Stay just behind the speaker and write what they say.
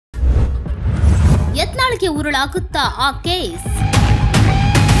ಪಾತಾಳಕ್ಕೆ ಉರುಳಾಗುತ್ತಾ ಆ ಕೇಸ್?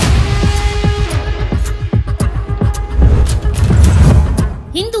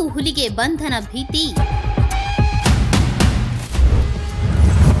 ಹಿಂದೂ ಹುಲಿಗೆ ಬಂಧನ ಭೀತಿ.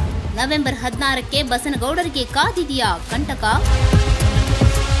 ನವೆಂಬರ್ 16ಕ್ಕೆ ಬಸನಗೌಡರಿಗೆ ಕಾದಿದೆಯಾ ಕಂಟಕ?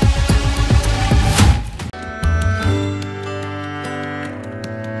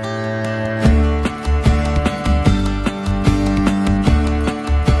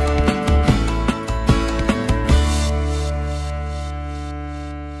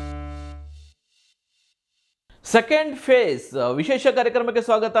 ಸೆಕೆಂಡ್ ಫೇಸ್ ವಿಶೇಷ ಕಾರ್ಯಕ್ರಮಕ್ಕೆ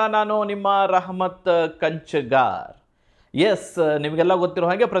ಸ್ವಾಗತ. ನಾನು ನಿಮ್ಮ ರಹಮತ್ ಕಂಚಗಾರ್. ಎಸ್, ನಿಮಗೆಲ್ಲ ಗೊತ್ತಿರೋ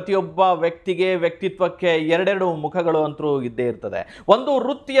ಹಾಗೆ ಪ್ರತಿಯೊಬ್ಬ ವ್ಯಕ್ತಿಗೆ, ವ್ಯಕ್ತಿತ್ವಕ್ಕೆ ಎರಡೆರಡು ಮುಖಗಳು ಅಂತೂ ಇದ್ದೇ ಇರ್ತದೆ. ಒಂದು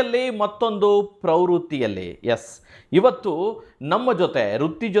ವೃತ್ತಿಯಲ್ಲಿ, ಮತ್ತೊಂದು ಪ್ರವೃತ್ತಿಯಲ್ಲಿ. ಎಸ್, ಇವತ್ತು ನಮ್ಮ ಜೊತೆ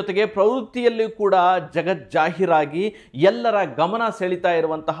ವೃತ್ತಿ ಜೊತೆಗೆ ಪ್ರವೃತ್ತಿಯಲ್ಲಿ ಕೂಡ ಜಗಜ್ಜಾಹೀರಾಗಿ ಎಲ್ಲರ ಗಮನ ಸೆಳೀತಾ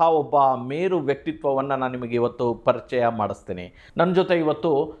ಇರುವಂತಹ ಒಬ್ಬ ಮೇರು ವ್ಯಕ್ತಿತ್ವವನ್ನು ನಾನು ನಿಮಗೆ ಇವತ್ತು ಪರಿಚಯ ಮಾಡಿಸ್ತೀನಿ. ನನ್ನ ಜೊತೆ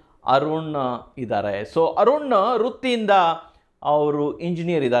ಇವತ್ತು ಅರುಣ್ ಇದ್ದಾರೆ. ಸೊ ಅರುಣ್ ವೃತ್ತಿಯಿಂದ ಅವರು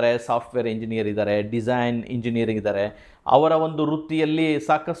ಇಂಜಿನಿಯರ್ ಇದ್ದಾರೆ, ಸಾಫ್ಟ್ವೇರ್ ಇಂಜಿನಿಯರ್ ಇದ್ದಾರೆ, ಡಿಸೈನ್ ಇಂಜಿನಿಯರಿಂಗ್ ಇದ್ದಾರೆ. ಅವರ ಒಂದು ವೃತ್ತಿಯಲ್ಲಿ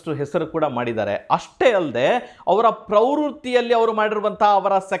ಸಾಕಷ್ಟು ಹೆಸರು ಕೂಡ ಮಾಡಿದ್ದಾರೆ. ಅಷ್ಟೇ ಅಲ್ಲದೆ ಅವರ ಪ್ರವೃತ್ತಿಯಲ್ಲಿ ಅವರು ಮಾಡಿರುವಂಥ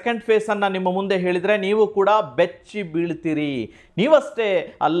ಅವರ ಸೆಕೆಂಡ್ ಫೇಸನ್ನು ನಿಮ್ಮ ಮುಂದೆ ಹೇಳಿದರೆ ನೀವು ಕೂಡ ಬೆಚ್ಚಿ ಬೀಳ್ತೀರಿ. ನೀವಷ್ಟೇ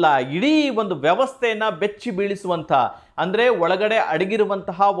ಅಲ್ಲ, ಇಡೀ ಒಂದು ವ್ಯವಸ್ಥೆಯನ್ನು ಬೆಚ್ಚಿ ಬೀಳಿಸುವಂಥ, ಅಂದರೆ ಒಳಗಡೆ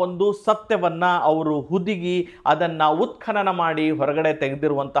ಅಡಗಿರುವಂತಹ ಒಂದು ಸತ್ಯವನ್ನು ಅವರು ಹುದುಗಿ ಅದನ್ನು ಉತ್ಖನನ ಮಾಡಿ ಹೊರಗಡೆ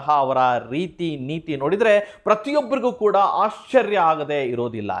ತೆಗೆದಿರುವಂತಹ ಅವರ ರೀತಿ ನೀತಿ ನೋಡಿದರೆ ಪ್ರತಿಯೊಬ್ಬರಿಗೂ ಕೂಡ ಆಶ್ಚರ್ಯ ಆಗದೆ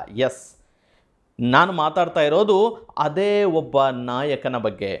ಇರೋದಿಲ್ಲ. ಎಸ್, ನಾನು ಮಾತಾಡ್ತಾ ಇರೋದು ಅದೇ ಒಬ್ಬ ನಾಯಕನ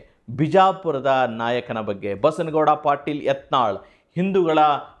ಬಗ್ಗೆ, ಬಿಜಾಪುರದ ನಾಯಕನ ಬಗ್ಗೆ. ಬಸನಗೌಡ ಪಾಟೀಲ್ ಯತ್ನಾಳ್ ಹಿಂದೂಗಳ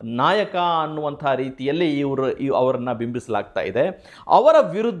ನಾಯಕ ಅನ್ನುವಂಥ ರೀತಿಯಲ್ಲಿ ಅವರನ್ನು ಬಿಂಬಿಸಲಾಗ್ತಾ ಇದೆ. ಅವರ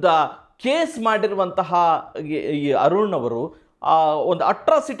ವಿರುದ್ಧ ಕೇಸ್ ಮಾಡಿರುವಂತಹ ಈ ಅರುಣ್ ಅವರು ಒಂದು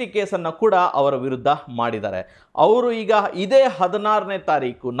ಅಟ್ರಾಸಿಟಿ ಕೇಸನ್ನು ಕೂಡ ಅವರ ವಿರುದ್ಧ ಮಾಡಿದ್ದಾರೆ. ಅವರು ಈಗ ಇದೇ 16ನೇ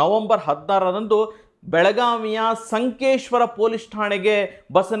ತಾರೀಕು ನವೆಂಬರ್ 16ರಂದು ಬೆಳಗಾವಿಯ ಸಂಕೇಶ್ವರ ಪೊಲೀಸ್ ಠಾಣೆಗೆ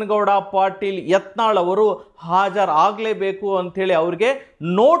ಬಸನಗೌಡ ಪಾಟೀಲ್ ಯತ್ನಾಳ್ ಅವರು ಹಾಜರಾಗಲೇಬೇಕು ಅಂಥೇಳಿ ಅವರಿಗೆ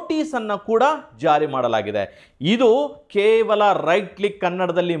ನೋಟಿಸನ್ನು ಕೂಡ ಜಾರಿ ಮಾಡಲಾಗಿದೆ. ಇದು ಕೇವಲ ರೈಟ್ ಕ್ಲಿಕ್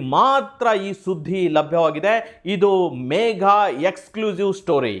ಕನ್ನಡದಲ್ಲಿ ಮಾತ್ರ ಈ ಸುದ್ದಿ ಲಭ್ಯವಾಗಿದೆ. ಇದು Megha exclusive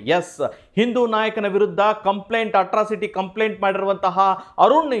story. S, Hindu ನಾಯಕನ ವಿರುದ್ಧ ಅಟ್ರಾಸಿಟಿ ಕಂಪ್ಲೇಂಟ್ ಮಾಡಿರುವಂತಹ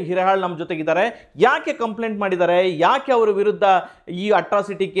ಅರುಣ್ ಹಿರೇಹಾಳ್ ನಮ್ಮ ಜೊತೆಗಿದ್ದಾರೆ. ಯಾಕೆ ಕಂಪ್ಲೇಂಟ್ ಮಾಡಿದ್ದಾರೆ, ಯಾಕೆ ಅವರ ವಿರುದ್ಧ ಈ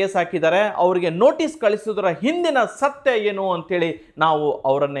ಅಟ್ರಾಸಿಟಿ ಕೇಸ್ ಹಾಕಿದ್ದಾರೆ, ಅವರಿಗೆ ನೋಟಿಸ್ ಕಳಿಸೋದರ ಹಿಂದಿನ ಸತ್ಯ ಏನು ಅಂತೇಳಿ ನಾವು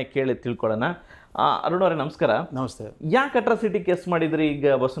ಅವರನ್ನೇ ಕೇಳಿ ತಿಳ್ಕೊಳ್ಳೋಣ. ಅರುಣ್ ಅವರೇ ನಮಸ್ಕಾರ. ನಮಸ್ತೆ. ಯಾಕೆ ಅಟ್ರಾಸಿಟಿ ಕೇಸ್ ಮಾಡಿದ್ರಿ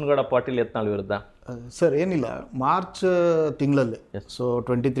ಈಗ ಬಸನಗೌಡ ಪಾಟೀಲ್ ಯತ್ನಾಳ್ ವಿರುದ್ಧ? ಸರ್, ಏನಿಲ್ಲ, ಮಾರ್ಚ್ ತಿಂಗಳಲ್ಲಿ, ಸೊ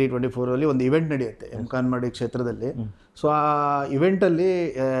 23-24 ಒಂದು ಇವೆಂಟ್ ನಡೆಯುತ್ತೆ ಎಮ್ಕಾನ್ಮಡಿ ಕ್ಷೇತ್ರದಲ್ಲಿ. ಸೊ ಆ ಇವೆಂಟಲ್ಲಿ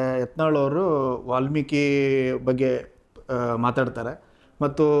ಯತ್ನಾಳ್ ಅವರು ವಾಲ್ಮೀಕಿ ಬಗ್ಗೆ ಮಾತಾಡ್ತಾರೆ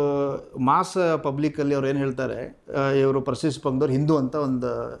ಮತ್ತು ಮಾಸ್ ಪಬ್ಲಿಕ್ಕಲ್ಲಿ ಅವ್ರು ಏನು ಹೇಳ್ತಾರೆ, ಇವರು ಪರಿಶಿಷ್ಟ ಪಂಗಡದವ್ರು ಹಿಂದೂ ಅಂತ ಒಂದು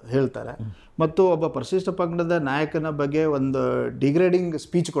ಹೇಳ್ತಾರೆ ಮತ್ತು ಒಬ್ಬ ಪರಿಶಿಷ್ಟ ಪಂಗಡದ ನಾಯಕನ ಬಗ್ಗೆ ಒಂದು ಡಿಗ್ರೇಡಿಂಗ್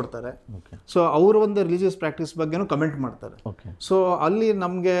ಸ್ಪೀಚ್ ಕೊಡ್ತಾರೆ. ಸೊ ಅವರು ಒಂದು ರಿಲಿಜಿಯಸ್ ಪ್ರಾಕ್ಟೀಸ್ ಬಗ್ಗೆನೂ ಕಮೆಂಟ್ ಮಾಡ್ತಾರೆ. ಸೊ ಅಲ್ಲಿ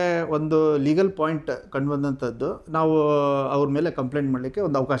ನಮಗೆ ಒಂದು ಲೀಗಲ್ ಪಾಯಿಂಟ್ ಕಂಡು ಬಂದಂಥದ್ದು, ನಾವು ಅವ್ರ ಮೇಲೆ ಕಂಪ್ಲೇಂಟ್ ಮಾಡಲಿಕ್ಕೆ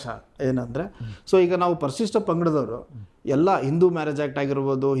ಒಂದು ಅವಕಾಶ ಏನಂದರೆ, ಸೊ ಈಗ ನಾವು ಪರಿಶಿಷ್ಟ ಪಂಗಡದವರು ಎಲ್ಲ ಹಿಂದೂ ಮ್ಯಾರೇಜ್ ಆ್ಯಕ್ಟ್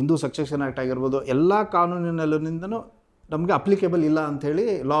ಆಗಿರ್ಬೋದು, ಹಿಂದೂ ಸಕ್ಸೆಷನ್ ಆ್ಯಕ್ಟ್ ಆಗಿರ್ಬೋದು, ಎಲ್ಲ ಕಾನೂನಿನಲ್ಲಿಂದನೂ ನಮಗೆ ಅಪ್ಲಿಕೇಬಲ್ ಇಲ್ಲ ಅಂತ ಹೇಳಿ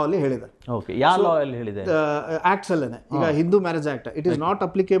ಲಾ ಅಲ್ಲಿ ಹೇಳಿದೆ. ಆಕ್ಟ್ಸ್ ಅಲ್ಲೇನೆ ಈಗ Hindu marriage act, it is not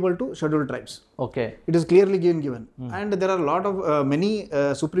applicable to scheduled tribes. It is clearly given and there are lot of many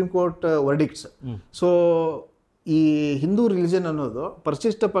supreme court ವರ್ಡಿಕ್ಟ್ಸ್. So ಈ ಹಿಂದೂ ರಿಲಿಜನ್ ಅನ್ನೋದು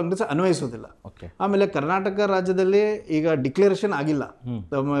ಪರಿಶಿಷ್ಟ ಪಂಗಡ ಅನ್ವಯಿಸೋದಿಲ್ಲ. ಆಮೇಲೆ ಕರ್ನಾಟಕ ರಾಜ್ಯದಲ್ಲಿ ಈಗ ಡಿಕ್ಲರೇಷನ್ ಆಗಿಲ್ಲ,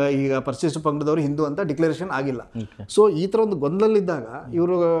 ಈಗ ಪರಿಶಿಷ್ಟ ಪಂಗಡದವರು ಹಿಂದೂ ಅಂತ ಡಿಕ್ಲರೇಷನ್ ಆಗಿಲ್ಲ. ಸೊ ಈ ಥರ ಒಂದು ಗೊಂದಲಿದ್ದಾಗ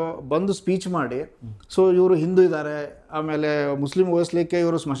ಇವರು ಬಂದು ಸ್ಪೀಚ್ ಮಾಡಿ, ಸೊ ಇವರು ಹಿಂದೂ ಇದ್ದಾರೆ, ಆಮೇಲೆ ಮುಸ್ಲಿಂ ಓದಿಸ್ಲಿಕ್ಕೆ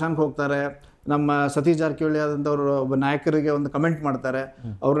ಇವರು ಸ್ಮಶಾನಕ್ಕೆ ಹೋಗ್ತಾರೆ, ನಮ್ಮ ಸತೀಶ್ ಜಾರಕಿಹೊಳಿ ಆದಂಥವ್ರು ಒಬ್ಬ ನಾಯಕರಿಗೆ ಒಂದು ಕಮೆಂಟ್ ಮಾಡ್ತಾರೆ,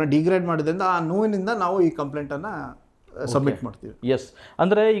 ಅವ್ರನ್ನ ಡಿಗ್ರೇಡ್ ಮಾಡಿದ್ರಿಂದ ಆ ನೋವಿನಿಂದ ನಾವು ಈ ಕಂಪ್ಲೇಂಟನ್ನು ಸಬ್ಮಿಟ್ ಮಾಡ್ತೀವಿ. ಎಸ್,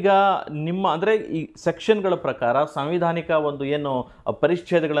 ಅಂದರೆ ಈಗ ನಿಮ್ಮ ಅಂದರೆ ಈ ಸೆಕ್ಷನ್ಗಳ ಪ್ರಕಾರ ಸಾಂವಿಧಾನಿಕ ಒಂದು ಏನು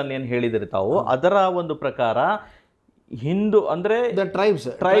ಪರಿಚ್ಛೇದಗಳನ್ನು ಏನು ಹೇಳಿದಿರಿ ತಾವು, ಅದರ ಒಂದು ಪ್ರಕಾರ ಹಿಂದೂ ಅಂದ್ರೆ ಟ್ರೈಬ್ಸ್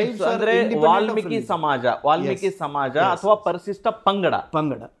ಅಂದ್ರೆ ವಾಲ್ಮೀಕಿ ಸಮಾಜ ಅಥವಾ ಪರಿಶಿಷ್ಟ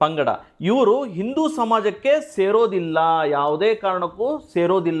ಪಂಗಡ ಇವರು ಹಿಂದೂ ಸಮಾಜಕ್ಕೆ ಸೇರೋದಿಲ್ಲ, ಯಾವುದೇ ಕಾರಣಕ್ಕೂ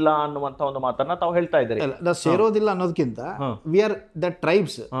ಸೇರೋದಿಲ್ಲ ಅನ್ನುವಂತ ಒಂದು ಮಾತನ್ನ ತಾವು ಹೇಳ್ತಾ ಇದ್ದೀರಿ. ಸೇರೋದಿಲ್ಲ ಅನ್ನೋದಕ್ಕಿಂತ we are the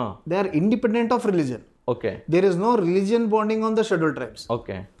tribes, they are independent of religion. Okay. There is no religion bonding on the scheduled tribes.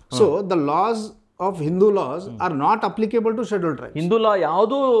 Okay. So the laws of Hindu laws are not applicable to scheduled tribes. Hindu law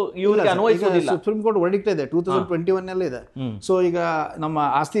ಯಾವುದು ಇವರಿಗೆ ಅನ್ವಯಿಸೋದಿಲ್ಲ. Supreme court verdict ಇದೆ 2021 ನಲ್ಲಿ ಇದೆ. So ಈಗ ನಮ್ಮ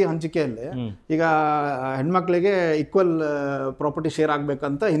ಆಸ್ತಿ ಹಂಚಿಕೆಯಲ್ಲಿ ಈಗ ಹೆಣ್ಮಕ್ಳಿಗೆ ಈಕ್ವಲ್ ಪ್ರಾಪರ್ಟಿ ಶೇರ್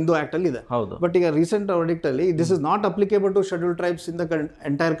ಆಗ್ಬೇಕಂತ ಹಿಂದೂ ಆಕ್ಟ್ ಅಲ್ಲಿ ಇದೆ. ಬಟ್ ಈಗ ರೀಸೆಂಟ್ ವರ್ಡಿಕ್ಟ್ ಅಲ್ಲಿ this is not applicable to scheduled tribes in the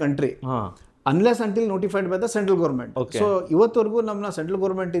entire country. Unless until notified by the central government. So ಇವತ್ತವರೆಗೂ ನಮ್ಮನ್ನ ಸೆಂಟ್ರಲ್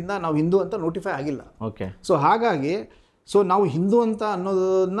ಗೌರ್ಮೆಂಟ್ ಇಂದ ನಾವು ಹಿಂದೂ ಅಂತ ನೋಟಿಫೈ ಆಗಿಲ್ಲ. ಸೊ ಹಾಗಾಗಿ ನಾವು ಹಿಂದೂ ಅಂತ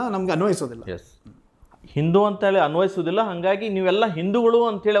ಅನ್ನೋದನ್ನ ನಮ್ಗೆ ಅನ್ವಯಿಸೋದಿಲ್ಲ. ಹಿಂದೂ ಅಂತ ಹೇಳಿ ಅನ್ವಯಿಸುವುದಿಲ್ಲ. ಹಾಗಾಗಿ ನೀವೆಲ್ಲ ಹಿಂದೂಗಳು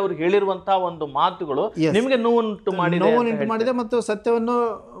ಅಂತ ಹೇಳಿ ಅವ್ರಿಗೆ ಹೇಳಿರುವಂತಹ ಒಂದು ಮಾತುಗಳು ನಿಮಗೆ ನೋವುಂಟು ಮಾಡಿದೆ ಮತ್ತು ಸತ್ಯವನ್ನು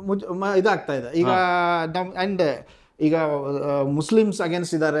ಇದಾಗ್ತಾ ಇದೆ ಈಗ. ಅಂಡ್ ಈಗ ಮುಸ್ಲಿಮ್ಸ್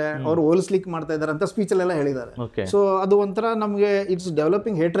ಅಗೇನ್ಸ್ಟ್ ಇದ್ದಾರೆ, ಅವರು ಹೋಲಿಸ್ಲಿಕ್ಕೆ ಮಾಡ್ತಾ ಇದ್ದಾರೆ ಅಂತ ಸ್ಪೀಚ್ ಅಲ್ಲೆಲ್ಲ ಹೇಳಿದ್ದಾರೆ. ಸೊ ಅದು ಒಂಥರ ನಮಗೆ ಇಟ್ಸ್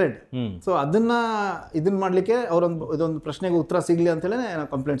ಡೆವಲಪಿಂಗ್ ಹೇಟ್ರೆಡ್. ಸೊ ಇದನ್ನ ಮಾಡ್ಲಿಕ್ಕೆ ಇದೊಂದು ಪ್ರಶ್ನೆಗೆ ಉತ್ತರ ಸಿಗ್ಲಿ ಅಂತ ಹೇಳಿ ನಾವು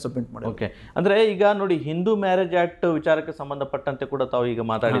ಕಂಪ್ಲೇಂಟ್ ಸಬ್ಮಿಟ್ ಮಾಡಿ. ಓಕೆ, ಅಂದ್ರೆ ಈಗ ನೋಡಿ, ಹಿಂದೂ ಮ್ಯಾರೇಜ್ ಆಕ್ಟ್ ವಿಚಾರಕ್ಕೆ ಸಂಬಂಧಪಟ್ಟಂತೆ ಕೂಡ ತಾವು ಈಗ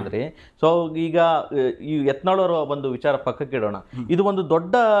ಮಾತಾಡಿದ್ರಿ. ಸೊ ಈಗ ಈ ಯತ್ನಾಳ್ ಒಂದು ವಿಚಾರ ಪಕ್ಕಕ್ಕೆ ಇಡೋಣ. ಇದು ಒಂದು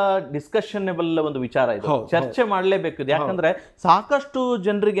ದೊಡ್ಡ ಡಿಸ್ಕಷನಬಲ್ ಒಂದು ವಿಚಾರ, ಇದು ಚರ್ಚೆ ಮಾಡಲೇಬೇಕು. ಯಾಕಂದ್ರೆ ಸಾಕಷ್ಟು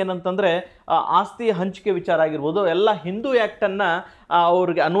ಜನರಿಗೆ ಏನಂತಂದ್ರೆ ಆಸ್ತಿ ಹಂಚಿಕೆ ವಿಚಾರ ಆಗಿರ್ಬೋದು, ಎಲ್ಲ ಹಿಂದೂ ಆಕ್ಟ್ ಅನ್ನ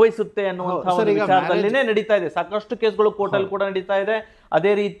ಅವ್ರಿಗೆ ಅನ್ವಯಿಸುತ್ತೆ ಅನ್ನುವಂತಹ ವಿಚಾರದಲ್ಲಿನೇ ನಡೀತಾ ಇದೆ. ಸಾಕಷ್ಟು ಕೇಸ್ಗಳು ಕೋರ್ಟಲ್ಲಿ ಕೂಡ ನಡೀತಾ ಇದೆ.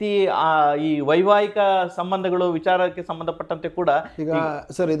 ಅದೇ ರೀತಿ ಈ ವೈವಾಹಿಕ ಸಂಬಂಧಗಳು ವಿಚಾರಕ್ಕೆ ಸಂಬಂಧಪಟ್ಟಂತೆ ಕೂಡ ಈಗ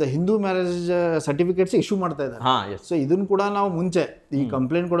ಇದು ಹಿಂದೂ ಮ್ಯಾರೇಜ್ ಸರ್ಟಿಫಿಕೇಟ್ಸ್ ಇಶ್ಯೂ ಮಾಡ್ತಾ ಇದ್ದಾರೆ. ಸೊ ಇದನ್ನ ಕೂಡ ನಾವು ಮುಂಚೆ ಈ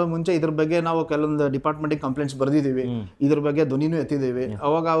ಕಂಪ್ಲೇಂಟ್ ಕೊಡೋ ಮುಂಚೆ ಇದ್ರ ಬಗ್ಗೆ ನಾವು ಕೆಲವೊಂದು ಡಿಪಾರ್ಟ್ಮೆಂಟ್ ಕಂಪ್ಲೇಂಟ್ಸ್ ಬರ್ದಿದ್ದೀವಿ, ಇದ್ರ ಬಗ್ಗೆ ಧ್ವನಿನೂ ಎತ್ತಿದ್ದೀವಿ.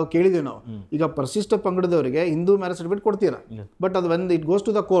 ಅವಾಗ ಕೇಳಿದೀವಿ ನಾವು, ಈಗ ಪರಿಶಿಷ್ಟ ಪಂಗಡದವರಿಗೆ ಹಿಂದೂ ಮ್ಯಾರೇಜ್ ಸರ್ಟಿಫಿಕೇಟ್ ಕೊಡ್ತೀರಾ, ಬಟ್ ಅದು when it goes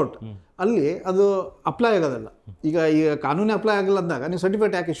to the court ಅಲ್ಲಿ ಅದು ಅಪ್ಲೈ ಆಗೋದಲ್ಲ. ಈಗ ಕಾನೂನೇ ಅಪ್ಲೈ ಆಗಲ್ಲ ಅಂದಾಗ ನೀವು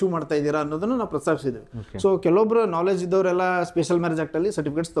ಸರ್ಟಿಫಿಕೇಟ್ ಯಾಕೆ ಇಶ್ಯೂ ಮಾಡ್ತಾ ಇದ್ದೀರಾ ಅನ್ನೋದನ್ನು ನಾವು ಪ್ರಸ್ತಾಪಿಸಿದ್ವಿ. ಸೊ ಕೆಲವೊಬ್ರು ನಾಲೆಜ್ ಇದ್ದವರೆಲ್ಲ ಸ್ಪೆಷಲ್ ಮ್ಯಾರೇಜ್ ಆಕ್ಟ್ ಅಲ್ಲಿ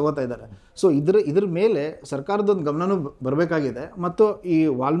ಸರ್ಟಿಫಿಕೇಟ್ಸ್ ತಗೋತಾ ಇದ್ದಾರೆ. ಸೊ ಇದ್ರ ಮೇಲೆ ಸರ್ಕಾರದೊಂದು ಗಮನನೂ ಬರಬೇಕಾಗಿದೆ. ಮತ್ತು ಈ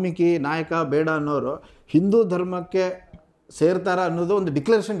ವಾಲ್ಮೀಕಿ ನಾಯಕ ಬೇಡ ಅನ್ನೋರು ಹಿಂದೂ ಧರ್ಮಕ್ಕೆ ಸೇರ್ತಾರ ಅನ್ನೋದು ಒಂದು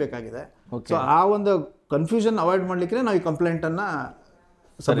ಡಿಕ್ಲರೇಷನ್ ಬೇಕಾಗಿದೆ. ಸೊ ಆ ಒಂದು ಕನ್ಫ್ಯೂಷನ್ ಅವಾಯ್ಡ್ ಮಾಡ್ಲಿಕ್ಕೆ ನಾವು ಈ ಕಂಪ್ಲೇಂಟ್ ಅನ್ನ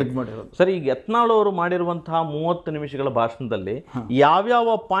ಸಬ್ಮಿಟ್ ಮಾಡಿರೋದು. ಸರಿ, ಈಗ ಯತ್ನಾಳ್ ಅವರು ಮಾಡಿರುವಂತಹ 30 ನಿಮಿಷಗಳ ಭಾಷಣದಲ್ಲಿ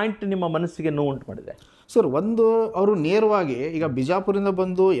ಯಾವ್ಯಾವ ಪಾಯಿಂಟ್ ನಿಮ್ಮ ಮನಸ್ಸಿಗೆ ನೋವುಂಟು ಮಾಡಿದೆ? ಸರ್, ಒಂದು ಅವರು ನೇರವಾಗಿ ಈಗ ಬಿಜಾಪುರಿಂದ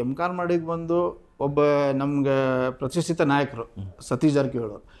ಬಂದು ಎಮ್ಕಾನ್ಮಾಡಿಗೆ ಬಂದು ಒಬ್ಬ ನಮ್ಗೆ ಪ್ರತಿಷ್ಠಿತ ನಾಯಕರು ಸತೀಶ್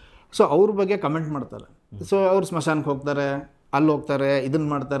ಜಾರಕಿಹೊಳಿ, ಸೊ ಅವ್ರ ಬಗ್ಗೆ ಕಮೆಂಟ್ ಮಾಡ್ತಾರೆ. ಸೊ ಅವ್ರು ಸ್ಮಶಾನಕ್ಕೆ ಹೋಗ್ತಾರೆ, ಅಲ್ಲಿ ಹೋಗ್ತಾರೆ, ಇದನ್ನ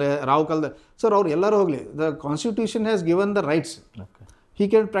ಮಾಡ್ತಾರೆ, ರಾವ್ ಕಾಲದ. ಸರ್ ಅವ್ರು ಎಲ್ಲರೂ ಹೋಗ್ಲಿ, the constitution has given the rights, he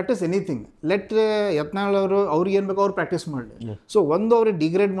can practice anything. Let Yatnal ಅವರು ಅವ್ರಿಗೆ ಏನು ಬೇಕೋ ಅವ್ರು ಪ್ರಾಕ್ಟೀಸ್ ಮಾಡಲಿ. ಸೊ ಒಂದು ಅವ್ರಿಗೆ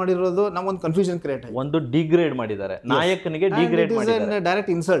ಡಿಗ್ರೇಡ್ ಮಾಡಿರೋದು ನಮ್ಗೊಂದು ಕನ್ಫ್ಯೂಷನ್ ಕ್ರಿಯೇಟ್ ಆಗಿದೆ. ಒಂದು ಡಿಗ್ರೇಡ್ ಮಾಡಿದ್ದಾರೆ, ನಾಯಕನಿಗೆ ಡಿಗ್ರೇಡ್ ಮಾಡಿದ್ದಾರೆ,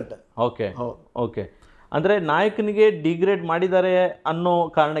 ಡೈರೆಕ್ಟ್ ಇನ್ಸಲ್ಟ್. ಓಕೆ ಓಕೆ, ಅಂದ್ರೆ ನಾಯಕನಿಗೆ ಡಿಗ್ರೇಡ್ ಮಾಡಿದ್ದಾರೆ ಅನ್ನೋ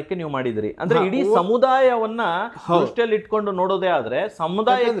ಕಾರಣಕ್ಕೆ ನೀವು ಮಾಡಿದ್ರಿ. ಅಂದ್ರೆ ಇಡೀ ಸಮುದಾಯವನ್ನ ದೃಷ್ಟಿಯಲ್ಲಿ ಇಟ್ಕೊಂಡು ನೋಡೋದೇ ಆದ್ರೆ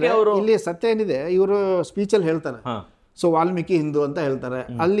ಸಮುದಾಯಕ್ಕೆ ಅವರು ಇಲ್ಲಿ ಸತ್ಯ ಏನಿದೆ, ಇವರು ಸ್ಪೀಚಲ್ಲಿ ಹೇಳ್ತಾರೆ. ಸೊ ವಾಲ್ಮೀಕಿ ಹಿಂದೂ ಅಂತ ಹೇಳ್ತಾರೆ.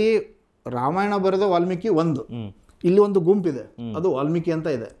 ಅಲ್ಲಿ ರಾಮಾಯಣ ಬರೆದ ವಾಲ್ಮೀಕಿ ಒಂದು, ಇಲ್ಲಿ ಒಂದು ಗುಂಪಿದೆ, ಅದು ವಾಲ್ಮೀಕಿ ಅಂತ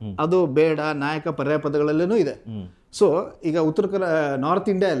ಇದೆ. ಅದು ಬೇಡ ನಾಯಕ ಪರ್ಯಾಯ ಪದಗಳಲ್ಲೂ ಇದೆ. ಸೊ ಈಗ ನಾರ್ತ್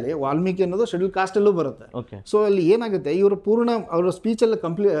ಇಂಡಿಯಾದಲ್ಲಿ ವಾಲ್ಮೀಕಿ ಅನ್ನೋದು ಶೆಡ್ಯೂಲ್ ಕಾಸ್ಟ್ ಅಲ್ಲೂ ಬರುತ್ತೆ. ಸೊ ಅಲ್ಲಿ ಏನಾಗುತ್ತೆ, ಇವರು ಪೂರ್ಣ ಅವರ ಸ್ಪೀಚ್ ಅಲ್ಲಿ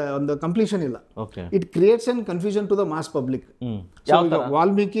ಒಂದು ಕಂಪ್ಲೀಷನ್ ಇಲ್ಲ. It creates N confusion to the mass public.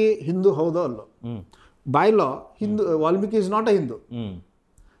 Valmiki Hindu ಹೌದೋ ಅಲ್ಲೋ, by law Hindu Valmiki is not a Hindu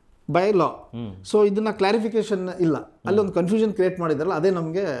by law. So ಇದನ್ನ ಕ್ಲಾರಿಫಿಕೇಶನ್ ಇಲ್ಲ, ಅಲ್ಲಿ ಒಂದು ಕನ್ಫ್ಯೂಷನ್ ಕ್ರಿಯೇಟ್ ಮಾಡಿದಾರಲ್ಲ, ಅದೇ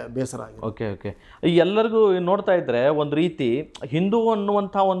ನಮಗೆ ಬೇಸರ ಆಗಿದೆ. ಓಕೆ ಓಕೆ, ಎಲ್ಲರಿಗೂ ನೋಡ್ತಾ ಇದ್ರೆ ಒಂದು ರೀತಿ ಹಿಂದೂ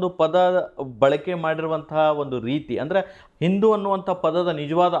ಅನ್ನುವಂಥ ಒಂದು ಪದ ಬಳಕೆ ಮಾಡಿರುವಂತಹ ಒಂದು ರೀತಿ, ಅಂದ್ರೆ ಹಿಂದೂ ಅನ್ನುವಂಥ ಪದದ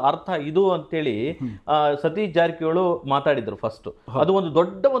ನಿಜವಾದ ಅರ್ಥ ಇದು ಅಂತೇಳಿ ಸತೀಶ್ ಜಾರಕಿಹೊಳಿ ಮಾತಾಡಿದ್ರು ಫಸ್ಟ್. ಅದು ಒಂದು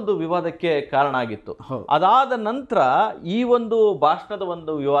ದೊಡ್ಡ ಒಂದು ವಿವಾದಕ್ಕೆ ಕಾರಣ ಆಗಿತ್ತು. ಅದಾದ ನಂತರ ಈ ಒಂದು ಭಾಷಣದ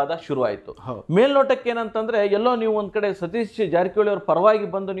ಒಂದು ವಿವಾದ ಶುರುವಾಯಿತು. ಮೇಲ್ನೋಟಕ್ಕೆ ಏನಂತಂದ್ರೆ ಎಲ್ಲೋ ನೀವು ಒಂದ್ ಕಡೆ ಸತೀಶ್ ಜಾರಕಿಹೊಳಿ ಅವ್ರ ಪರವಾಗಿ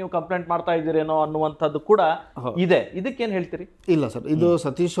ಬಂದು ನೀವು ಕಂಪ್ಲೇಂಟ್ ಮಾಡ್ತಾ ಇದ್ದೀರೇನೋ ಅನ್ನುವಂಥದ್ದು ಕೂಡ ಇದೆ. ಇದಕ್ಕೇನು ಹೇಳ್ತೀರಿ? ಇಲ್ಲ ಸರ್, ಇದು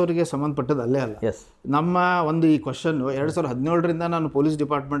ಸತೀಶ್ ಅವರಿಗೆ ಸಂಬಂಧಪಟ್ಟದ್ದು ಅಲ್ಲೇ ಅಲ್ಲ. ನಮ್ಮ ಒಂದು ಈ ಕ್ವಶನ್ 2017ರಿಂದ ನಾನು ಪೊಲೀಸ್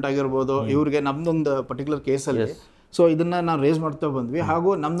ಡಿಪಾರ್ಟ್ಮೆಂಟ್ ಆಗಿರ್ಬೋದು, ಇವ್ರಿಗೆ ನಮ್ದೊಂದು ಪರ್ಟಿಕ್ಯುಲರ್ ಕೇಸಲ್ಲಿ ಸೊ ಇದನ್ನ ನಾವು ರೇಸ್ ಮಾಡ್ತಾ ಬಂದ್ವಿ. ಹಾಗೂ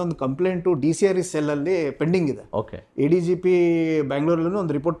ನಮ್ದೊಂದು ಕಂಪ್ಲೇಂಟು DCRE ಸೆಲ್ ಅಲ್ಲಿ ಪೆಂಡಿಂಗ್ ಇದೆ. ADGP ಬ್ಯಾಂಗ್ಳೂರಲ್ಲೂ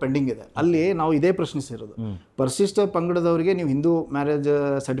ಒಂದು ರಿಪೋರ್ಟ್ ಪೆಂಡಿಂಗ್ ಇದೆ. ಅಲ್ಲಿ ನಾವು ಇದೇ ಪ್ರಶ್ನಿಸಿರೋದು, ಪರಿಶಿಷ್ಟ ಪಂಗಡದವರಿಗೆ ನೀವು ಹಿಂದೂ ಮ್ಯಾರೇಜ್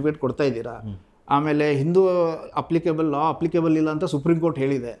ಸರ್ಟಿಫಿಕೇಟ್ ಕೊಡ್ತಾ ಇದ್ದೀರಾ, ಆಮೇಲೆ ಹಿಂದೂ ಲಾ ಅಪ್ಲಿಕೇಬಲ್ ಇಲ್ಲ ಅಂತ ಸುಪ್ರೀಂ ಕೋರ್ಟ್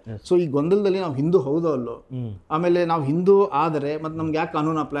ಹೇಳಿದೆ. ಸೊ ಈ ಗೊಂದಲದಲ್ಲಿ ನಾವು ಹಿಂದೂ ಹೌದೋ ಅಲ್ಲೋ, ಆಮೇಲೆ ನಾವು ಹಿಂದೂ ಆದರೆ ಮತ್ತೆ ನಮ್ಗೆ ಯಾಕೆ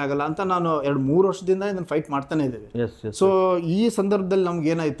ಕಾನೂನು ಅಪ್ಲೈ ಆಗಲ್ಲ ಅಂತ ನಾನು 2-3 ವರ್ಷದಿಂದ ಇದನ್ನು ಫೈಟ್ ಮಾಡ್ತಾನೆ ಇದ್ದೀವಿ. ಸೊ ಈ ಸಂದರ್ಭದಲ್ಲಿ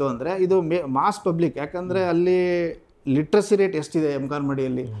ನಮ್ಗೆ ಏನಾಯ್ತು ಅಂದ್ರೆ, ಇದು ಮಾಸ್ ಪಬ್ಲಿಕ್, ಯಾಕಂದ್ರೆ ಅಲ್ಲಿ ಲಿಟ್ರಸಿ ರೇಟ್ ಎಷ್ಟಿದೆ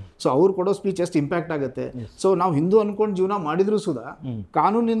ಎಮ್ಕಾನ್ಮಾಡಿಯಲ್ಲಿ, ಸೊ ಅವ್ರು ಕೊಡೋ ಸ್ಪೀಚ್ ಎಷ್ಟು ಇಂಪ್ಯಾಕ್ಟ್ ಆಗುತ್ತೆ. ಸೊ ನಾವು ಹಿಂದೂ ಅನ್ಕೊಂಡು ಜೀವನ ಮಾಡಿದ್ರು ಸುಧಾ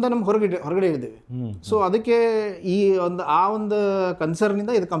ಕಾನೂನಿಂದ ನಮ್ಗೆ ಹೊರಗಡೆ ಇದ್ದೀವಿ. ಸೊ ಅದಕ್ಕೆ ಈ ಒಂದು ಕನ್ಸರ್ನ್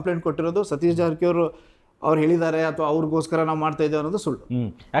ಇಂದ ಇದು ಕಂಪ್ಲೇಂಟ್ ಕೊಟ್ಟಿರೋದು. ಸತೀಶ್ ಜಾರಕಿಹೊಳಿ ಅವ್ರು ಹೇಳಿದ್ದಾರೆ ಅಥವಾ ಅವ್ರಿಗೋಸ್ಕರ ನಾವು ಮಾಡ್ತಾ ಇದ್ದೇವೆ ಅನ್ನೋದು ಸುಳ್ಳು.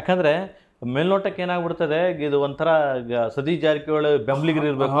 ಯಾಕಂದ್ರೆ ಮೇಲ್ನೋಟಕ್ಕೆ ಏನಾಗ್ಬಿಡ್ತದೆ, ಇದು ಒಂಥರ ಸತೀಶ್ ಜಾರಕಿಹೊಳಿ ಬೆಂಬಲಿಗರು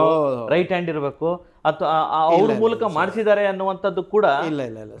ಇರಬೇಕು, ರೈಟ್ ಹ್ಯಾಂಡ್ ಇರಬೇಕು, ಅಥವಾ ಅವ್ರ ಮೂಲಕ ಮಾಡಿಸಿದ್ದಾರೆ ಅನ್ನುವಂಥದ್ದು ಕೂಡ ಇಲ್ಲ.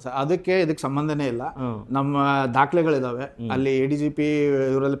 ಇದಕ್ಕೆ ಸಂಬಂಧನೇ ಇಲ್ಲ. ನಮ್ಮ ದಾಖಲೆಗಳಿದಾವೆ, ಅಲ್ಲಿ ADGP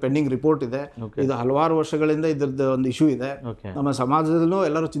ಇವರಲ್ಲಿ ಪೆಂಡಿಂಗ್ ರಿಪೋರ್ಟ್ ಇದೆ. ಇದು ಹಲವಾರು ವರ್ಷಗಳಿಂದ ಇದ್ರದ್ದು ಒಂದು ಇಶ್ಯೂ ಇದೆ. ನಮ್ಮ ಸಮಾಜದಲ್ಲೂ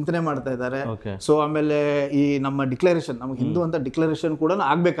ಎಲ್ಲರೂ ಚಿಂತನೆ ಮಾಡ್ತಾ ಇದ್ದಾರೆ. ಸೊ ಆಮೇಲೆ ಈ ನಮ್ಮ ಡಿಕ್ಲರೇಷನ್, ನಮ್ಗೆ ಹಿಂದೂ ಅಂತ ಡಿಕ್ಲರೇಷನ್ ಕೂಡ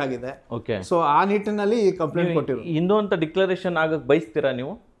ಆಗ್ಬೇಕಾಗಿದೆ. ಸೊ ಆ ನಿಟ್ಟಿನಲ್ಲಿ ಕಂಪ್ಲೇಂಟ್ ಕೊಟ್ಟಿರೋ. ಹಿಂದೂ ಅಂತ ಡಿಕ್ಲರೇಷನ್ ಆಗಕ್ಕೆ ಬಯಸ್ತೀರಾ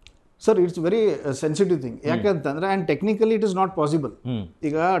ನೀವು? Sir it's very sensitive thing. ಯಾಕಂತಂದ್ರೆ and technically it is not possible.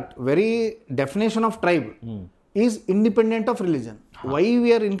 ಈಗ very definition of tribe is independent of religion. Why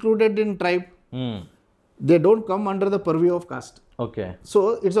we are included in tribe? They don't come under the purview of caste. Okay. So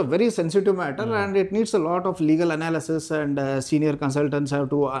it's a very sensitive matter and it needs a lot of legal analysis and senior consultants have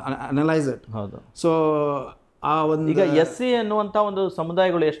to analyze it. So ಈಗ SC ಅನ್ನುವಂತ ಒಂದು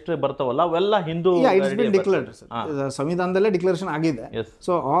ಸಮುದಾಯಗಳು ಎಷ್ಟು ಬರ್ತಾವಲ್ಲ ಅವೆಲ್ಲ Hindu. It's been declared. ಸಂವಿಧಾನದಲ್ಲೇ declaration ಆಗಿದೆ.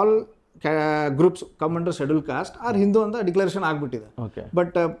 So all groups come under scheduled caste are Hindu ಅಂತ declaration ಆಗ್ಬಿಟ್ಟಿದೆ.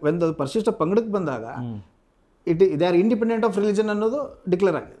 ಬಟ್ when the ಪರಿಶಿಷ್ಟ ಪಂಗಡಕ್ಕೆ ಬಂದಾಗ they are independent of religion ಅನ್ನೋದು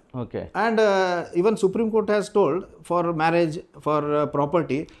ಡಿಕ್ಲೇರ್ ಆಗಿದೆ. And even Supreme Court has told for marriage, for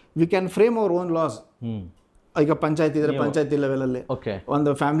property, we can frame our own laws. ಈಗ ಪಂಚಾಯತ್ ಇದ್ರೆ ಪಂಚಾಯತಿ level ಅಲ್ಲಿ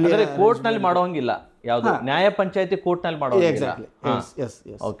ಒಂದು ಫ್ಯಾಮಿಲಿ ಕೋರ್ಟ್ ನಲ್ಲಿ ಮಾಡೋಂಗಿಲ್ಲ, ಯಾವುದು ನ್ಯಾಯ ಪಂಚಾಯತಿ ಕೋರ್ಟ್ ನಲ್ಲಿ ಮಾಡೋಂಗಿಲ್ಲ.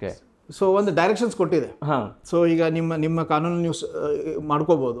 ಎಕ್ಸಾಕ್ಟ್ಲಿ. ಓಕೆ. ಸೊ ಒಂದು ಡೈರೆಕ್ಷನ್ಸ್ ಕೊಟ್ಟಿದೆ. ಸೊ ಈಗ ನಿಮ್ಮ ಕಾನೂನು ನೀವು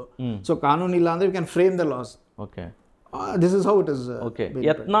ಮಾಡ್ಕೋಬಹುದು. ಸೊ ಕಾನೂನು ಇಲ್ಲ ಅಂದ್ರೆ you can frame the loss. Okay. This is how it is. Okay.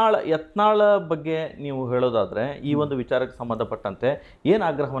 Yatnal ಬಗ್ಗೆ ನೀವು ಹೇಳೋದಾದ್ರೆ ಈ ಒಂದು ವಿಚಾರಕ್ಕೆ ಸಂಬಂಧಪಟ್ಟಂತೆ ಏನು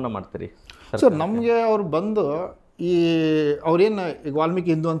ಆಗ್ರಹವನ್ನ ಮಾಡ್ತೀರಿ? ಸರ್ ನಮಗೆ ಅವ್ರು ಬಂದು ಅವ್ರೇನು ಈಗ ವಾಲ್ಮೀಕಿ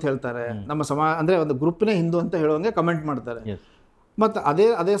ಹಿಂದೂ ಅಂತ ಹೇಳ್ತಾರೆ, ನಮ್ಮ ಅಂದರೆ ಒಂದು ಗ್ರೂಪ್ನೇ ಹಿಂದೂ ಅಂತ ಹೇಳುವಂಗೆ ಕಮೆಂಟ್ ಮಾಡ್ತಾರೆ. ಮತ್ತು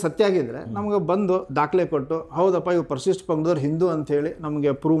ಅದೇ ಸತ್ಯ ಆಗಿದ್ರೆ ನಮಗೆ ಬಂದು ದಾಖಲೆ ಕೊಟ್ಟು ಹೌದಪ್ಪ ಇವು ಪರಿಶಿಷ್ಟ ಪಂಗಡದವ್ರು ಹಿಂದೂ ಅಂತ ಹೇಳಿ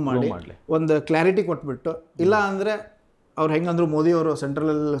ನಮಗೆ ಪ್ರೂವ್ ಮಾಡಿ ಒಂದು ಕ್ಲಾರಿಟಿ ಕೊಟ್ಬಿಟ್ಟು, ಇಲ್ಲ ಅಂದರೆ ಅವ್ರು ಹೆಂಗಂದ್ರು ಮೋದಿಯವರು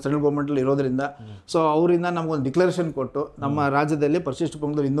ಸೆಂಟ್ರಲ್ ಗೌರ್ಮೆಂಟಲ್ಲಿ ಇರೋದ್ರಿಂದ ಸೊ ಅವರಿಂದ ನಮಗೊಂದು ಡಿಕ್ಲರೇಷನ್ ಕೊಟ್ಟು ನಮ್ಮ ರಾಜ್ಯದಲ್ಲಿ ಪರಿಶಿಷ್ಟ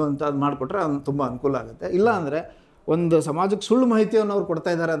ಪಂಗಡದವ್ರು ಹಿಂದೂ ಅಂತ ಅದು ಮಾಡಿಕೊಟ್ರೆ ಅದು ತುಂಬ ಅನುಕೂಲ ಆಗುತ್ತೆ. ಇಲ್ಲ ಅಂದರೆ ಒಂದು ಸಮಾಜಕ್ಕೆ ಸುಳ್ಳು ಮಾಹಿತಿಯನ್ನು ಅವ್ರು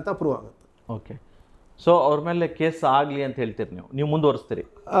ಕೊಡ್ತಾ ಇದ್ದಾರೆ ಅಂತ ಪ್ರೂವ್ ಆಗುತ್ತೆ. ಓಕೆ. ಸೊ ಅವ್ರ ಮೇಲೆ ಕೇಸ್ ಆಗಲಿ ಅಂತ ಹೇಳ್ತೀರಿ, ನೀವು ಮುಂದುವರಿಸ್ತೀರಿ?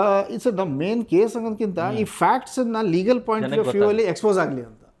 ಇಟ್ಸ್ ನಮ್ಮ ಮೇನ್ ಕೇಸ್ ಅನ್ನೋದಕ್ಕಿಂತ ಈ ಫ್ಯಾಕ್ಟ್ಸನ್ನ ಲೀಗಲ್ ಪಾಯಿಂಟ್ ಆಫ್ ವ್ಯೂ ಅಲ್ಲಿ ಎಕ್ಸ್ಪೋಸ್ ಆಗಲಿ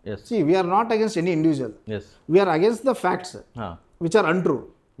ಅಂತ. C we are not against any individual, we are against the facts which are ಅನ್ಟ್ರೂ.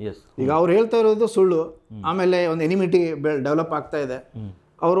 ಈಗ ಅವ್ರು ಹೇಳ್ತಾ ಇರೋದು ಸುಳ್ಳು, ಆಮೇಲೆ ಒಂದು ಎನಿಮಿಟಿ ಡೆವಲಪ್ ಆಗ್ತಾ ಇದೆ.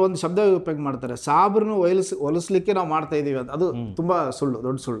 ಅವರು ಒಂದು ಶಬ್ದ ಉಪಯೋಗ ಮಾಡ್ತಾರೆ, ಸಾಬ್ರನ್ನು ಹೊಲಿಸ್ಲಿಕ್ಕೆ ನಾವು ಮಾಡ್ತಾ ಇದೀವಿ ಅಂತ. ಅದು ತುಂಬಾ ಸುಳ್ಳು,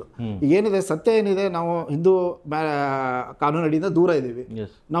 ದೊಡ್ಡ ಸುಳ್ಳು. ಏನಿದೆ ಸತ್ಯ ಏನಿದೆ, ನಾವು ಹಿಂದೂ ಕಾನೂನು ಅಡಿಯಿಂದ ದೂರ ಇದ್ದೀವಿ,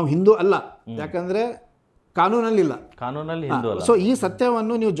 ನಾವು ಹಿಂದೂ ಅಲ್ಲ, ಯಾಕಂದ್ರೆ ಕಾನೂನಲ್ಲಿ ಹಿಂದೂ ಅಲ್ಲ. ಸೊ ಈ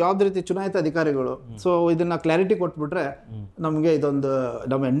ಸತ್ಯವನ್ನು ನೀವು ಜವಾಬ್ದಾರಿ ಚುನಾಯಿತ ಅಧಿಕಾರಿಗಳು ಸೊ ಇದನ್ನ ಕ್ಲಾರಿಟಿ ಕೊಟ್ಬಿಟ್ರೆ ನಮಗೆ ಇದೊಂದು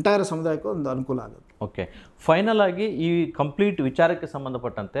ನಮ್ಮ ಎಂಟೈರ್ ಸಮುದಾಯಕ್ಕೆ ಒಂದು ಅನುಕೂಲ ಆಗುತ್ತೆ. ಓಕೆ. ಫೈನಲ್ ಆಗಿ ಈ ಕಂಪ್ಲೀಟ್ ವಿಚಾರಕ್ಕೆ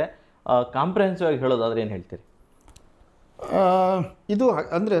ಸಂಬಂಧಪಟ್ಟಂತೆ ಕಾಂಪ್ರಿಹೆನ್ಸಿವ್ ಆಗಿ ಹೇಳೋದಾದ್ರೆ ಏನು ಹೇಳ್ತೀರಿ? ಇದು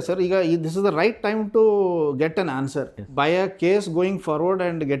ಅಂದರೆ ಸರ್ ಈಗ this is the right time to get an answer by a case going forward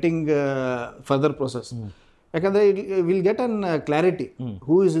and getting further process. ಯಾಕಂದರೆ will get an clarity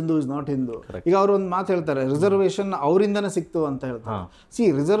who is Hindu is not Hindu. ಈಗ ಅವರು ಒಂದು ಮಾತು ಹೇಳ್ತಾರೆ, ರಿಸರ್ವೇಷನ್ ಅವರಿಂದನೇ ಸಿಕ್ತು ಅಂತ ಹೇಳ್ತಾರೆ. C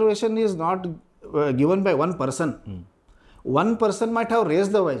reservation is not given by one person. One person might have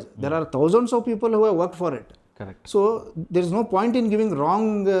raised the voice. There are thousands of people who have worked for it. Correct. So there is no point in giving wrong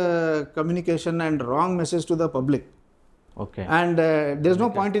communication and wrong message to the public. Okay. And there is no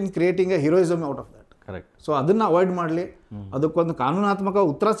point in creating a heroism out of that. Correct. So ಅದನ್ನ avoid ಮಾಡಲಿ, ಅದಕ್ಕೊಂದು ಕಾನೂನಾತ್ಮಕ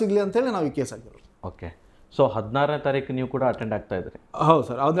ಉತ್ತರ ಸಿಗಲಿ ಅಂತ ಹೇಳಿ ನಾವು ಈ ಕೇಸ್ ಆಗಿರೋದು. ಓಕೆ. ಸೊ 16ನೇ ತಾರೀಕು ನೀವು ಕೂಡ ಅಟೆಂಡ್ ಆಗ್ತಾ ಇದ್ರಿ? ಹೌದು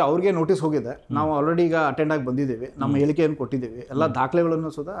ಸರ್. ಆದರೆ ಅವ್ರಿಗೆ ನೋಟಿಸ್ ಹೋಗಿದೆ, ನಾವು ಆಲ್ರೆಡಿ ಈಗ ಅಟೆಂಡ್ ಆಗಿ ಬಂದಿದ್ದೀವಿ, ನಮ್ಮ ಹೇಳಿಕೆಯನ್ನು ಕೊಟ್ಟಿದ್ದೀವಿ, ಎಲ್ಲ ದಾಖಲೆಗಳನ್ನು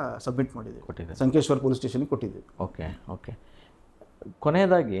ಸುದಾ ಸಬ್ಮಿಟ್ ಮಾಡಿದ್ದೀವಿ, ಸಂಕೇಶ್ವರ ಪೊಲೀಸ್ ಸ್ಟೇಷನ್ಗೆ ಕೊಟ್ಟಿದ್ದೀವಿ. ಓಕೆ. ಓಕೆ.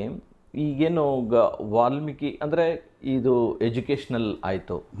 ಕೊನೆಯದಾಗಿ ಈಗೇನು ವಾಲ್ಮೀಕಿ ಅಂದರೆ ಇದು ಎಜುಕೇಷ್ನಲ್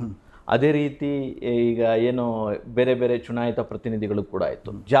ಆಯಿತು, ಅದೇ ರೀತಿ ಈಗ ಏನು ಬೇರೆ ಬೇರೆ ಚುನಾಯಿತ ಪ್ರತಿನಿಧಿಗಳು ಕೂಡ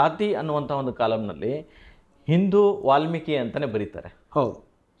ಆಯಿತು. ಜಾತಿ ಅನ್ನುವಂಥ ಒಂದು ಕಾಲಮ್ನಲ್ಲಿ ಹಿಂದೂ ವಾಲ್ಮೀಕಿ ಅಂತಲೇ ಬರೀತಾರೆ. ಹೌದು.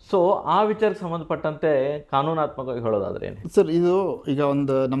 ಸೊ ಆ ವಿಚಾರಕ್ಕೆ ಸಂಬಂಧಪಟ್ಟಂತೆ ಕಾನೂನಾತ್ಮಕವಾಗಿ ಹೇಳೋದಾದ್ರೆ ಏನು ಸರ್? ಇದು ಈಗ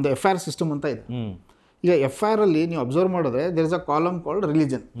ಒಂದು ನಮ್ಮದು FIR ಸಿಸ್ಟಮ್ ಅಂತ ಇದೆ. ಈಗ FIR ಅಲ್ಲಿ ನೀವು ಅಬ್ಸರ್ವ್ ಮಾಡಿದ್ರೆ there is a column called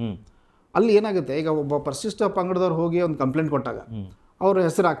religion. ಅಲ್ಲಿ ಏನಾಗುತ್ತೆ, ಈಗ ಒಬ್ಬ ಪರಿಶಿಷ್ಟ ಪಂಗಡದವ್ರು ಹೋಗಿ ಒಂದು ಕಂಪ್ಲೇಂಟ್ ಕೊಟ್ಟಾಗ ಅವ್ರ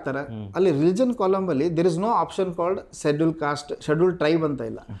ಹೆಸರು ಹಾಕ್ತಾರೆ, ಅಲ್ಲಿ religion ಕಾಲಮಲ್ಲಿ there is no option called schedule caste, schedule tribe ಅಂತ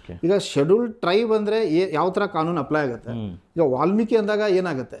ಇಲ್ಲ. ಈಗ ಶೆಡ್ಯೂಲ್ ಟ್ರೈಬ್ ಅಂದರೆ ಯಾವ ಥರ ಕಾನೂನು ಅಪ್ಲೈ ಆಗುತ್ತೆ? ಈಗ ವಾಲ್ಮೀಕಿ ಅಂದಾಗ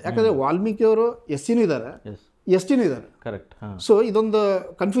ಏನಾಗುತ್ತೆ, ಯಾಕಂದರೆ ವಾಲ್ಮೀಕಿಯವರು SCನೂ ಇದ್ದಾರೆ, STನೂ ಇದ್ದಾರೆ. ಕರೆಕ್ಟ್. ಸೊ ಇದೊಂದು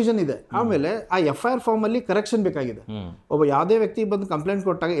ಕನ್ಫ್ಯೂಷನ್ ಇದೆ. ಆಮೇಲೆ ಆ FIR ಫಾರ್ಮ್ ಅಲ್ಲಿ ಕರೆಕ್ಷನ್ ಬೇಕಾಗಿದೆ. ಒಬ್ಬ ಯಾವುದೇ ವ್ಯಕ್ತಿ ಬಂದು ಕಂಪ್ಲೇಂಟ್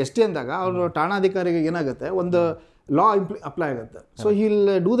ಕೊಟ್ಟಾಗ ST ಅಂದಾಗ ಅವರು ಠಾಣಾಧಿಕಾರಿಗೆ ಏನಾಗುತ್ತೆ, ಒಂದು ಲಾ ಅಪ್ಲೈ ಆಗುತ್ತೆ. So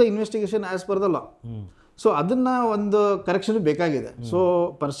hill do the investigation as per the law. So ಅದನ್ನ ಒಂದು ಕರೆಕ್ಷನ್ ಬೇಕಾಗಿದೆ. ಸೊ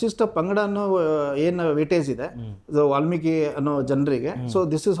ಪರಿಶಿಷ್ಟ ಪಂಗಡ ಅನ್ನೋ ಏನು ವೇಟೇಜ್ ಇದೆ ವಾಲ್ಮೀಕಿ ಅನ್ನೋ ಜನರಿಗೆ, so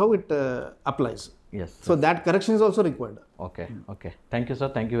this is how it applies. Yes. So that correction is also required. Okay. Okay. Thank you, sir.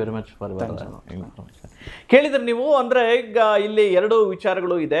 Thank you very much for your information. ಕೇಳಿದ್ರೆ ನೀವು ಅಂದರೆ ಈಗ ಇಲ್ಲಿ ಎರಡು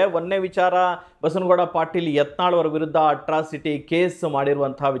ವಿಚಾರಗಳು ಇದೆ. ಒಂದನೇ ವಿಚಾರ ಬಸನಗೌಡ ಪಾಟೀಲ್ ಯತ್ನಾಳ್ ಅವರ ವಿರುದ್ಧ ಅಟ್ರಾಸಿಟಿ ಕೇಸ್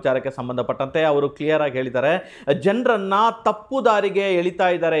ಮಾಡಿರುವಂತಹ ವಿಚಾರಕ್ಕೆ ಸಂಬಂಧಪಟ್ಟಂತೆ ಅವರು ಕ್ಲಿಯರ್ ಆಗಿ ಹೇಳಿದ್ದಾರೆ, ಜನರನ್ನ ತಪ್ಪು ದಾರಿಗೆ ಎಳಿತಾ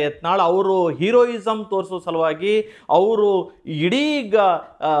ಇದ್ದಾರೆ ಯತ್ನಾಳ್. ಅವರು ಹೀರೋಯಿಸಮ್ ತೋರಿಸುವ ಸಲುವಾಗಿ ಅವರು ಇಡೀ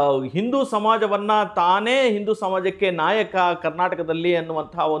ಹಿಂದೂ ಸಮಾಜವನ್ನ ತಾನೇ ಹಿಂದೂ ಸಮಾಜಕ್ಕೆ ನಾಯಕ ಕರ್ನಾಟಕದಲ್ಲಿ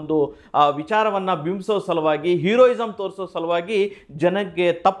ಅನ್ನುವಂತಹ ಒಂದು ವಿಚಾರವನ್ನ ಬಿಂಬಿಸೋ ಸಲುವಾಗಿ, ಹೀರೋಯಿಸಮ್ ತೋರಿಸೋ ಸಲುವಾಗಿ ಜನಕ್ಕೆ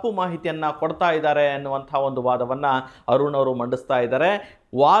ತಪ್ಪು ಮಾಹಿತಿಯನ್ನು ಕೊಡ್ತಾ ಇದ್ದಾರೆ ಅನ್ನುವಂಥ ಒಂದು ವಾದವನ್ನು ಅರುಣ್ ಅವರು ಮಂಡಿಸ್ತಾ ಇದ್ದಾರೆ.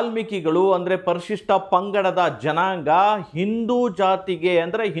 ವಾಲ್ಮೀಕಿಗಳು ಅಂದರೆ ಪರಿಶಿಷ್ಟ ಪಂಗಡದ ಜನಾಂಗ ಹಿಂದೂ ಜಾತಿಗೆ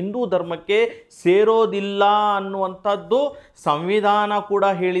ಅಂದರೆ ಹಿಂದೂ ಧರ್ಮಕ್ಕೆ ಸೇರೋದಿಲ್ಲ ಅನ್ನುವಂಥದ್ದು ಸಂವಿಧಾನ ಕೂಡ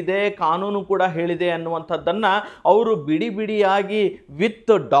ಹೇಳಿದೆ, ಕಾನೂನು ಕೂಡ ಹೇಳಿದೆ ಅನ್ನುವಂಥದ್ದನ್ನು ಅವರು ಬಿಡಿ ಬಿಡಿಯಾಗಿ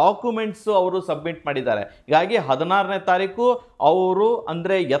ವಿತ್ ಡಾಕ್ಯುಮೆಂಟ್ಸು ಅವರು ಸಬ್ಮಿಟ್ ಮಾಡಿದ್ದಾರೆ. ಹೀಗಾಗಿ 16ನೇ ತಾರೀಕು ಅವರು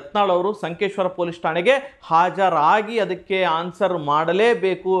ಅಂದರೆ ಯತ್ನಾಳ್ ಅವರು ಸಂಕೇಶ್ವರ ಪೊಲೀಸ್ ಠಾಣೆಗೆ ಹಾಜರಾಗಿ ಅದಕ್ಕೆ ಆನ್ಸರ್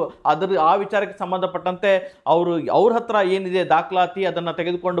ಮಾಡಲೇಬೇಕು. ಆ ವಿಚಾರಕ್ಕೆ ಸಂಬಂಧಪಟ್ಟಂತೆ ಅವ್ರ ಹತ್ರ ಏನಿದೆ ದಾಖಲಾತಿ ಅದನ್ನು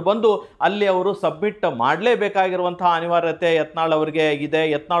ತೆಗೆದುಕೊಂಡು ಬಂದು ಅಲ್ಲಿ ಅವರು ಸಬ್ಮಿಟ್ ಮಾಡಲೇಬೇಕಾಗಿರುವಂತಹ ಅನಿವಾರ್ಯತೆ ಯತ್ನಾಳ್ ಅವರಿಗೆ ಇದೆ.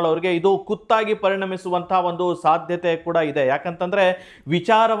 ಯತ್ನಾಳ್ ಅವರಿಗೆ ಇದು ಕುತ್ತಾಗಿ ಪರಿಣಮಿಸುವಂತಹ ಒಂದು ಸಾಧ್ಯತೆ ಕೂಡ ಇದೆ. ಯಾಕಂತಂದ್ರೆ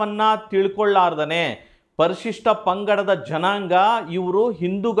ವಿಚಾರವನ್ನ ತಿಳ್ಕೊಳ್ಳಾರ್ದನೆ ಪರಿಶಿಷ್ಟ ಪಂಗಡದ ಜನಾಂಗ ಇವರು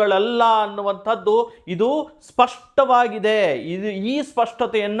ಹಿಂದೂಗಳಲ್ಲ ಅನ್ನುವಂಥದ್ದು ಇದು ಸ್ಪಷ್ಟವಾಗಿದೆ. ಈ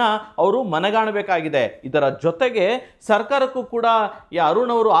ಸ್ಪಷ್ಟತೆಯನ್ನು ಅವರು ಮನಗಾಣಬೇಕಾಗಿದೆ. ಇದರ ಜೊತೆಗೆ ಸರ್ಕಾರಕ್ಕೂ ಕೂಡ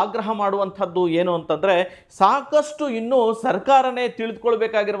ಅರುಣ್ ಅವರು ಆಗ್ರಹ ಮಾಡುವಂಥದ್ದು ಏನು ಅಂತಂದರೆ, ಸಾಕಷ್ಟು ಇನ್ನೂ ಸರ್ಕಾರನೇ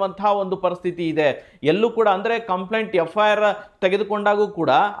ತಿಳಿದುಕೊಳ್ಬೇಕಾಗಿರುವಂತಹ ಒಂದು ಪರಿಸ್ಥಿತಿ ಇದೆ. ಎಲ್ಲೂ ಕೂಡ ಅಂದರೆ ಕಂಪ್ಲೇಂಟ್ FIR ತೆಗೆದುಕೊಂಡಾಗೂ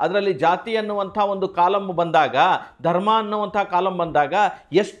ಕೂಡ ಅದರಲ್ಲಿ ಜಾತಿ ಅನ್ನುವಂಥ ಒಂದು ಕಾಲಮ್ ಬಂದಾಗ, ಧರ್ಮ ಅನ್ನುವಂಥ ಕಾಲಮ್ ಬಂದಾಗ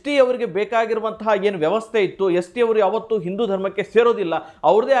ST ಅವರಿಗೆ ಬೇಕಾಗಿರುವಂತಹ ಏನು ವ್ಯವಸ್ಥೆ ಇತ್ತು, ST ಅವರು ಯಾವತ್ತೂ ಹಿಂದೂ ಧರ್ಮಕ್ಕೆ ಸೇರೋದಿಲ್ಲ,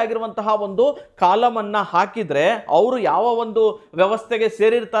 ಅವ್ರದೇ ಆಗಿರುವಂತಹ ಒಂದು ಕಾಲಮನ್ನು ಹಾಕಿದ್ರೆ ಅವರು ಯಾವ ಒಂದು ವ್ಯವಸ್ಥೆಗೆ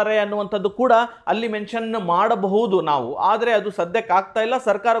ಸೇರಿರ್ತಾರೆ ಅನ್ನುವಂಥದ್ದು ಕೂಡ ಅಲ್ಲಿ ಮೆನ್ಷನ್ ಮಾಡಬಹುದು ನಾವು. ಆದರೆ ಅದು ಸದ್ಯಕ್ಕೆ ಆಗ್ತಾ ಇಲ್ಲ.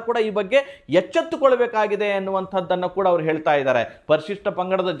 ಸರ್ಕಾರ ಕೂಡ ಈ ಬಗ್ಗೆ ಎಚ್ಚೆತ್ತುಕೊಳ್ಬೇಕಾಗಿದೆ ಅನ್ನುವಂಥದ್ದನ್ನು ಕೂಡ ಅವರು ಹೇಳ್ತಾ ಇದ್ದಾರೆ. ಪರಿಶಿಷ್ಟ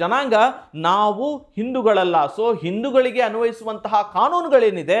ಪಂಗಡದ ಜನಾಂಗ ನಾವು ಹಿಂದೂಗಳಲ್ಲ. ಸೊ ಹಿಂದೂಗಳಿಗೆ ಅನ್ವಯಿಸುವಂತಹ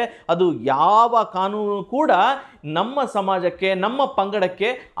ಕಾನೂನುಗಳೇನಿದೆ ಅದು ಯಾವ ಕಾನೂನು ಕೂಡ ನಮ್ಮ ಸಮಾಜಕ್ಕೆ, ನಮ್ಮ ಪಂಗಡಕ್ಕೆ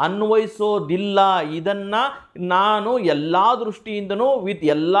ಅನ್ವಯಿಸೋದಿಲ್ಲ. ಇದನ್ನ ನಾನು ಎಲ್ಲ ದೃಷ್ಟಿಯಿಂದನೂ ವಿತ್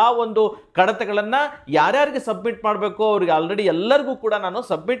ಎಲ್ಲ ಒಂದು ಕಡತಗಳನ್ನು ಯಾರ್ಯಾರಿಗೆ ಸಬ್ಮಿಟ್ ಮಾಡಬೇಕು ಅವ್ರಿಗೆ ಆಲ್ರೆಡಿ ಎಲ್ಲರಿಗೂ ಕೂಡ ನಾನು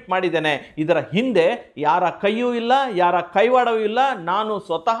ಸಬ್ಮಿಟ್ ಮಾಡಿದ್ದೇನೆ. ಇದರ ಹಿಂದೆ ಯಾರ ಕೈಯೂ ಇಲ್ಲ, ಯಾರ ಕೈವಾಡವೂ ಇಲ್ಲ. ನಾನು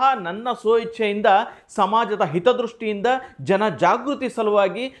ಸ್ವತಃ ನನ್ನ ಸ್ವಇಚ್ಛೆಯಿಂದ ಸಮಾಜದ ಹಿತದೃಷ್ಟಿಯಿಂದ ಜನ ಜಾಗೃತಿ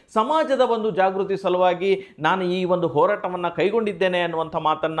ಸಲುವಾಗಿ, ಸಮಾಜದ ಒಂದು ಜಾಗೃತಿ ಸಲುವಾಗಿ ನಾನು ಈ ಒಂದು ಹೋರಾಟವನ್ನು ಕೈಗೊಂಡಿದ್ದೇನೆ ಅನ್ನುವಂಥ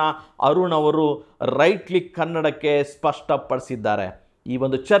ಮಾತನ್ನು ಅರುಣ್ ಅವರು ರೈಟ್ ಕ್ಲಿಕ್ ಕನ್ನಡಕ್ಕೆ ಸ್ಪಷ್ಟಪಡಿಸಿದ್ದಾರೆ. ಈ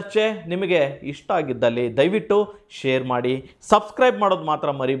ಒಂದು ಚರ್ಚೆ ನಿಮಗೆ ಇಷ್ಟ ಆಗಿದ್ದಲ್ಲಿ ದಯವಿಟ್ಟು ಶೇರ್ ಮಾಡಿ, ಸಬ್ಸ್ಕ್ರೈಬ್ ಮಾಡೋದು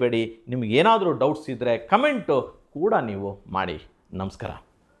ಮಾತ್ರ ಮರಿಬೇಡಿ. ನಿಮಗೆ ಏನಾದರೂ ಡೌಟ್ಸ್ ಇದ್ದರೆ ಕಮೆಂಟು ಕೂಡ ನೀವು ಮಾಡಿ. ನಮಸ್ಕಾರ.